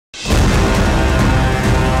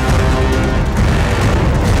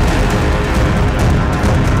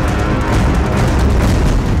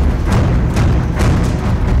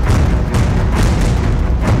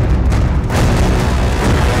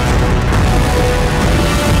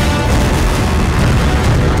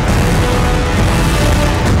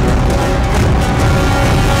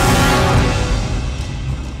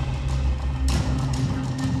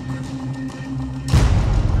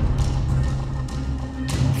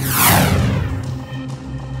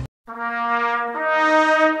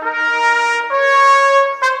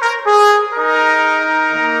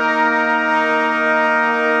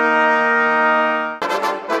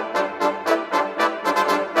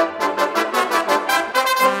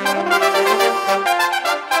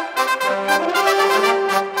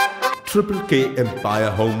Triple K Empire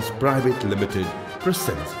Homes Private Limited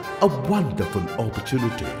presents a wonderful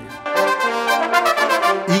opportunity.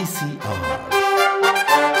 ECR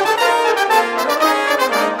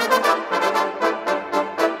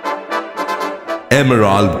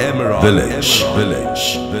Emerald Village. Emerald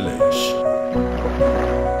Village.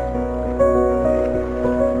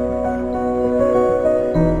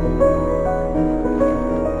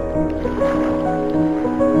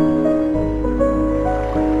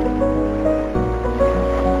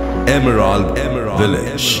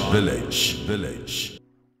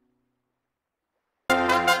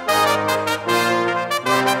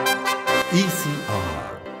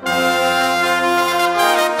 ECR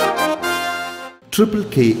Triple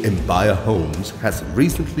K Empire Homes has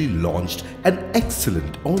recently launched an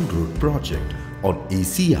excellent on-road project on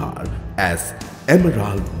ECR as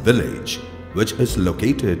Emerald Village, which is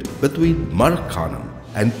located between Marakkanam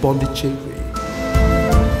and Pondicherry.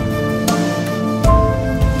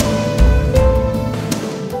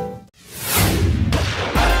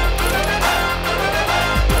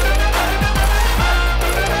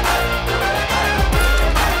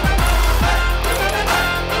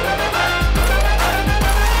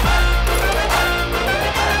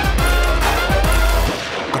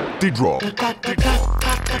 Drop.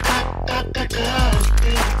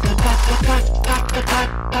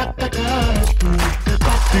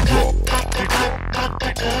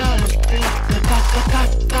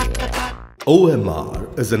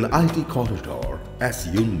 OMR is an IT corridor, as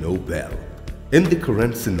you know well. In the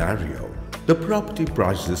current scenario, the property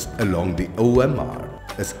prices along the OMR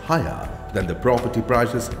is higher than the property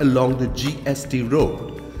prices along the GST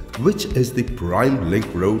road, which is the prime link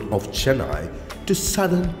road of Chennai to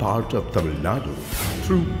southern part of Tamilnadu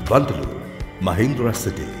through Bundalur, Mahindra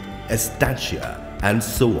City, Estancia and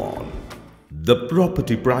so on. The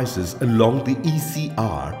property prices along the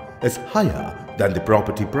ECR is higher than the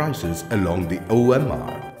property prices along the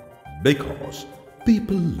OMR because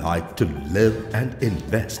people like to live and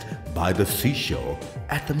invest by the seashore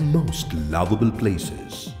at the most lovable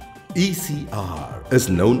places. ECR is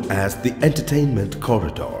known as the entertainment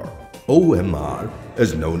corridor. OMR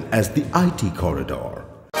is known as the IT corridor.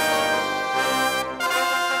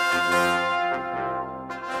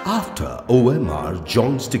 After OMR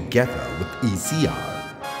joins together with ECR,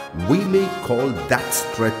 we may call that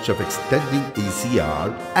stretch of extending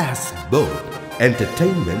ECR as both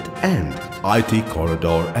entertainment and IT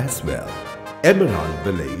corridor as well. Emerald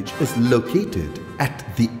Village is located at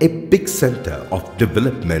the epicenter of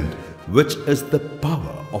development, which is the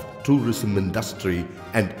power of tourism industry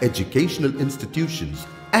and educational institutions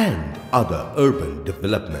and other urban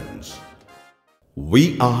developments.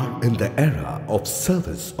 We are in the era of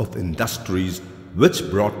service of industries which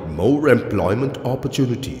brought more employment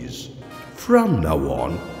opportunities. From now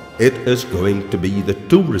on, it is going to be the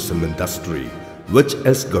tourism industry which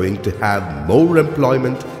is going to have more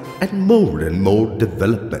employment and more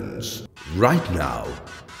developments. Right now,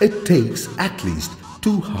 it takes at least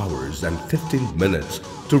 2 hours and 15 minutes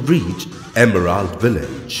to reach Emerald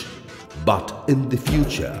Village. But in the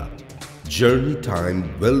future, journey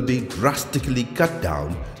time will be drastically cut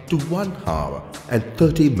down to 1 hour and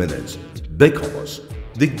 30 minutes because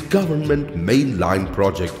the government main line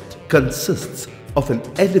project consists of an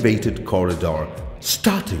elevated corridor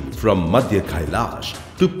starting from Madhya Kailash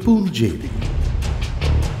to Pondicherry.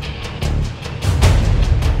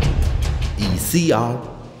 ECR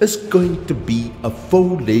is going to be a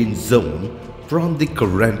 4-lane zone from the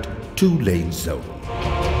current 2-lane zone.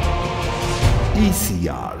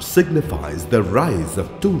 ECR signifies the rise of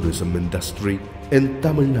tourism industry in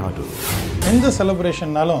Tamilnadu. In the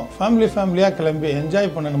celebration, family கிளம்பி enjoy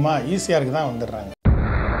பண்ணனுமா ECR க்கு தான் வந்துறாங்க.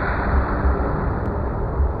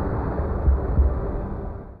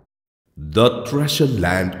 The treasure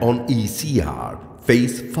land on ECR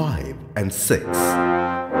phase 5 and 6.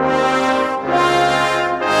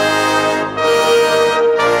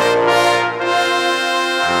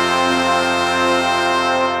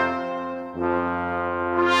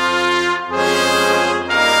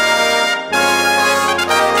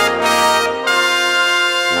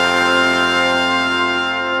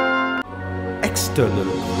 External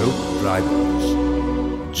growth drivers.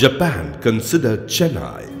 Japan considered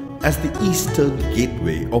Chennai as the eastern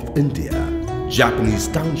gateway of India. Japanese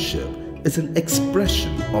Township is an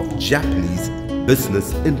expression of Japanese business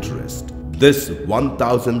interest. This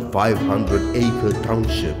 1,500-acre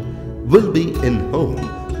township will be in home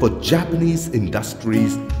for Japanese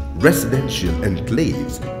industries, residential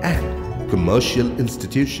enclaves and commercial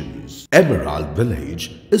institutions. Emerald Village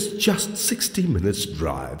is just 60 minutes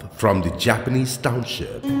drive from the Japanese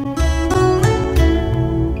Township.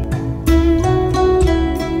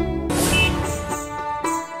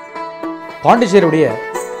 பாண்டிச்சேரியுடைய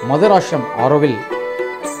மதராஷ்டிரம் Auroville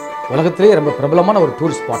உலகத்திலேயே ரொம்ப பிரபலமான ஒரு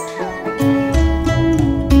tourist spot.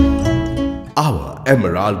 Our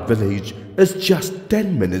Emerald Village is just 10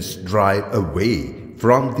 minutes drive away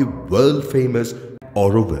from the world famous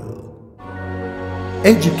Auroville.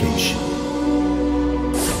 Education.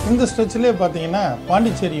 இந்த ஸ்ட்ரெச்சிலே பார்த்தீங்கன்னா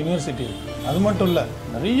Pondicherry university, அது மட்டும் இல்லை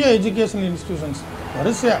நிறைய எஜுகேஷனல் இன்ஸ்டிடியூஷன்ஸ்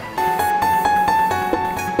வரிசையா.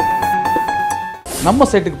 நம்ம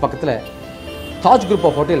சைட்டுக்கு பக்கத்தில் தாஜ் குரூப்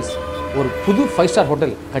ஆஃப் ஹோட்டல்ஸ் ஒரு புது 5-ஸ்டார்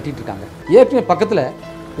ஹோட்டல் கட்டிட்டு இருக்காங்க. ஏற்கனவே பக்கத்தில்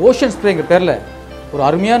ஓஷன் ஸ்ப்ரேங்கிற பேரில் ஒரு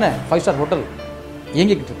அருமையான 5-ஸ்டார் ஹோட்டல்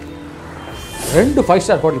இயங்கிக்கிட்டு இருக்கு. 2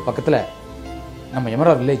 5-ஸ்டார் ஹோட்டல் பக்கத்தில் நம்ம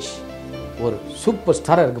எமரால்ட் வில்லேஜ் ஒரு சூப்பர்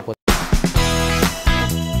ஸ்டாராக இருக்க போகுது.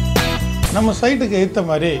 நம்ம சைட்டுக்கு ஏற்ற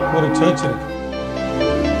மாதிரி ஒரு சர்ச் இருக்கு.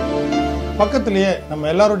 பக்கத்துலேயே நம்ம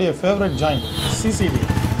எல்லாருடைய ஃபேவரட் ஜாயிண்ட் சிசிடி,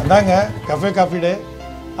 அதாங்க கஃபே காஃபி டே.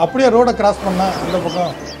 அப்படியே ரோடை கிராஸ் பண்ணால் அந்த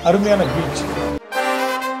பக்கம் அருமையான beach.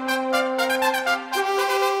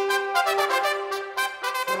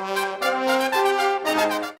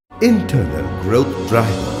 Internal growth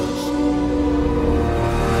drivers.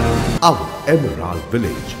 Our Emerald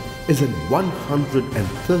Village is a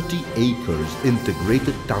 130 acres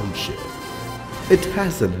integrated township. It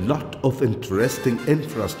has a lot of interesting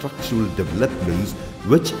infrastructural developments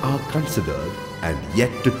which are considered and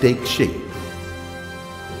yet to take shape.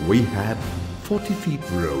 We have 40 feet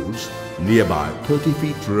roads, nearby 30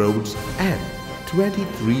 feet roads and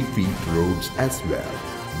 23 feet roads as well.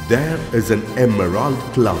 There is an Emerald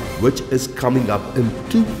Club which is coming up in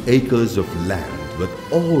 2 acres of land with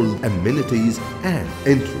all amenities and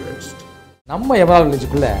interest. நம்ம emerald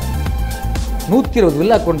வில்லேஜுக்குள்ள 120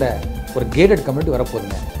 villa கொண்ட ஒரு gated community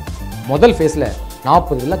வரப்போகுதுங்க. முதல் ஃபேஸில்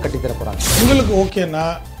 40 villa கட்டித்தர போகிறாங்க. உங்களுக்கு ஓகேன்னா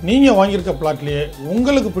நீங்கள் வாங்கியிருக்க பிளாட்லேயே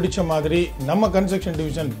உங்களுக்கு பிடிச்ச மாதிரி நம்ம கன்ஸ்ட்ரக்ஷன்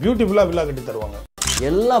டிவிஷன் பியூட்டிஃபுல்லாக வில்லா கட்டி தருவாங்க.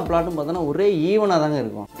 எல்லா பிளாட்டும் பார்த்தோன்னா ஒரே ஈவனாக தாங்க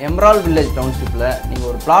இருக்கும். எமரால்ட் வில்லேஜ் டவுன்ஷிப்பில் நீங்கள்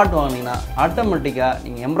ஒரு பிளாட் வாங்கினீங்கன்னா ஆட்டோமேட்டிக்காக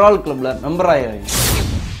நீங்கள் எமரால்ட் கிளப்பில் மெம்பர் ஆகிடுவீங்க.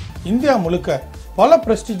 இந்தியா முழுக்க பல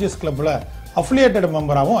ப்ரெஸ்டீஜியஸ் கிளப்பில் அஃபிலியேட்டட்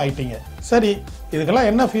மெம்பராகவும் ஆயிட்டீங்க. சரி, இதுக்கெல்லாம்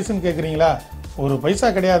என்ன ஃபீஸ்ன்னு கேட்குறீங்களா? ஒரு பைசா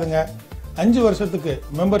கிடையாதுங்க. 5 வருஷத்துக்கு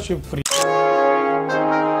மெம்பர்ஷிப் ஃப்ரீ.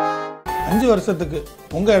 5 வருஷத்துக்கு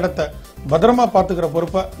உங்கள் இடத்த பத்திரமா பார்த்துக்கிற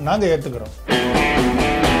பொறுப்பை நாங்கள் ஏற்றுக்கிறோம்.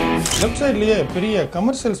 லெஃப்ட் சைட்லேயே பெரிய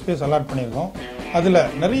கமர்ஷியல் ஸ்பேஸ் அலாட் பண்ணியிருக்கோம். அதில்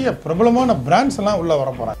நிறைய பிரபலமான பிராண்ட்ஸ் எல்லாம் உள்ள வர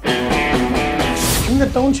போகிறாங்க. இந்த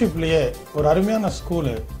டவுன்ஷிப்லேயே ஒரு அருமையான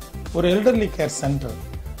ஸ்கூலு, ஒரு எல்டர்லி கேர் சென்டர்,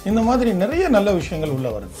 இந்த மாதிரி நிறைய நல்ல விஷயங்கள் உள்ள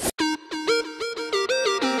வருது.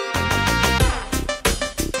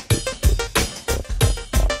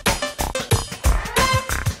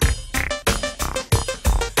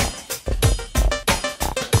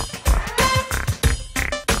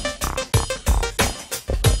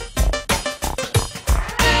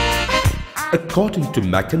 According to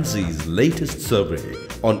McKinsey's latest survey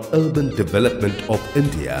on urban development of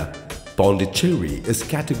India, Pondicherry is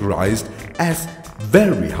categorized as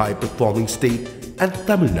very high performing state and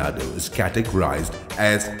Tamilnadu is categorized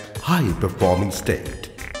as high performing state.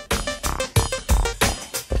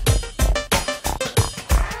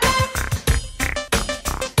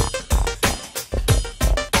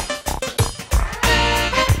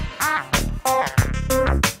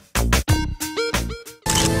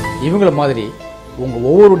 இவங்கள மாதிரி உங்கள்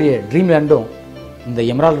ஒவ்வொருடைய ட்ரீம் லேண்டும் இந்த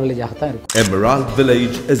எமரால்ட் வில்லேஜாக தான் இருக்கும். Emerald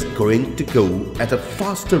Village is going to go at a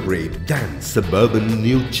faster rate than suburban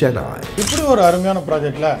New Chennai. இப்படி ஒரு அருமையான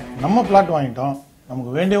ப்ராஜெக்ட்ல நம்ம பிளாட் வாங்கிட்டோம்,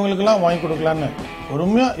 நமக்கு வேண்டியவங்களுக்கெல்லாம் வாங்கி கொடுக்கலான்னு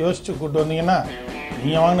பொறுமையாக யோசிச்சு கூப்பிட்டு வந்தீங்கன்னா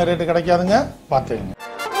நீங்கள் வாங்கின ரேட்டு கிடைக்காதுங்க, பார்த்துங்க.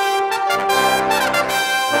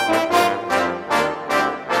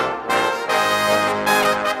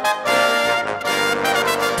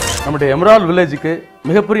 நம்முடைய எமரால்ட் வில்லேஜுக்கு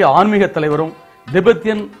மிகப்பெரிய ஆன்மீக தலைவரும்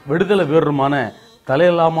திபெத்தியன் விடுதலை வீரருமான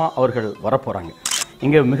தலைலாமா அவர்கள் வரப்போறாங்க.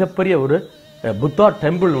 இங்க மிகப்பெரிய ஒரு புத்தா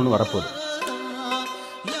டெம்பிள் ஒன்று வரப்போகுது.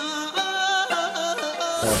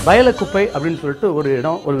 பயலக்குப்பை அப்படின்னு சொல்லிட்டு ஒரு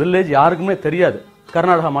இடம், ஒரு வில்லேஜ் யாருக்குமே தெரியாது,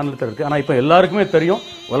 கர்நாடகா மாநிலத்தில் இருக்கு. ஆனால் இப்போ எல்லாருக்குமே தெரியும்.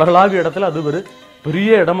 உலகளாவிய இடத்துல அது ஒரு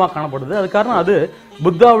பெரிய இடமா காணப்படுது. அது காரணம் அது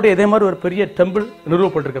புத்தாவுடைய இதே மாதிரி ஒரு பெரிய டெம்பிள்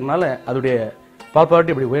நிறுவப்பட்டிருக்கிறதுனால அதோடைய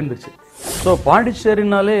பாப்புலாரிட்டி அப்படி உயர்ந்துருச்சு. ஸோ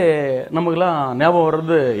பாண்டிச்சேரினாலே நமக்குலாம் ஞாபகம்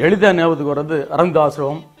வர்றது, எளிதாக ஞாபகத்துக்கு வர்றது அரவிந்த்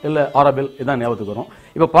ஆசிரமம் இல்லை ஆரோவில், இதான் ஞாபகத்துக்கு வரும்.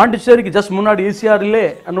 இப்போ பாண்டிச்சேரிக்கு ஜஸ்ட் முன்னாடி ECRலே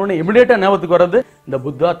அன்னொன்று இமிடியேட்டாக ஞாபகத்துக்கு வர்றது இந்த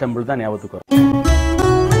புத்தா டெம்பிள் தான் ஞாபகத்துக்கு வரும்.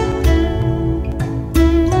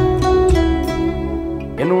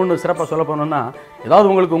 என்ன ஒன்று சிறப்பாக சொல்ல போனோம்னா, ஏதாவது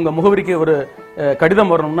உங்களுக்கு உங்கள் முகவரிக்கு ஒரு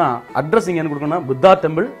கடிதம் வரணும்னா அட்ரஸ் இங்கே என்ன கொடுக்கணும்னா புத்தா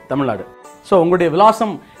டெம்பிள் தமிழ்நாடு. ஸோ உங்களுடைய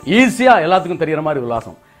விலாசம் ஈஸியாக எல்லாத்துக்கும் தெரிகிற மாதிரி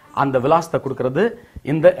விலாசம், அந்த விலாசத்தை கொடுக்கிறது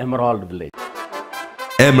இந்த emerald village.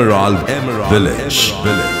 Emerald Village.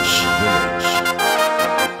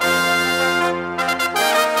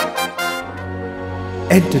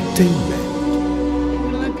 entertainment,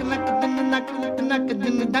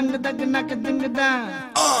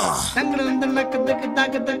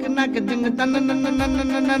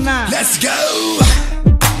 Let's go!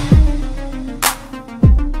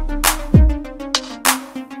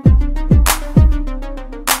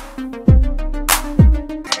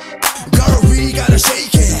 Girl, we gotta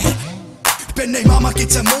shake it. Penne mama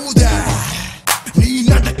kitchen mood. நீ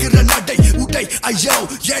நடக்கிற நடை உடை ஐயோ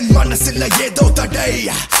என் மனசுல ஏதோ தடை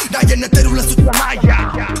நான் என்ன தெருவுல சுத்தமாயா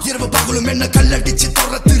இரவு பகலும் என்ன கல்லடிச்சு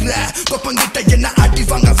துரத்துற கொப்பங்கிட்ட என்ன அடி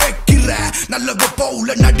வாங்க வைக்கிற நல்ல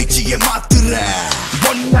வெப்பவுல நடிச்சியே மாத்துற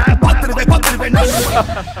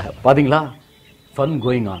பாத்தீங்களா ஃபன்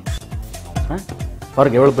கோயிங் ஆன்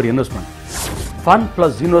பாருங்க எவ்வளவு பெரிய investment fun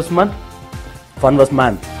plus investment fun was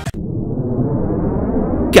man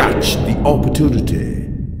catch the opportunity.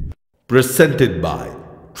 Presented by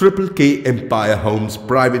Triple K Empire Homes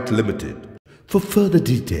Private Limited. For further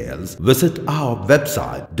details, visit our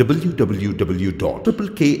website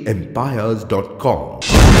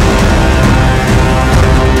www.triplekempires.com.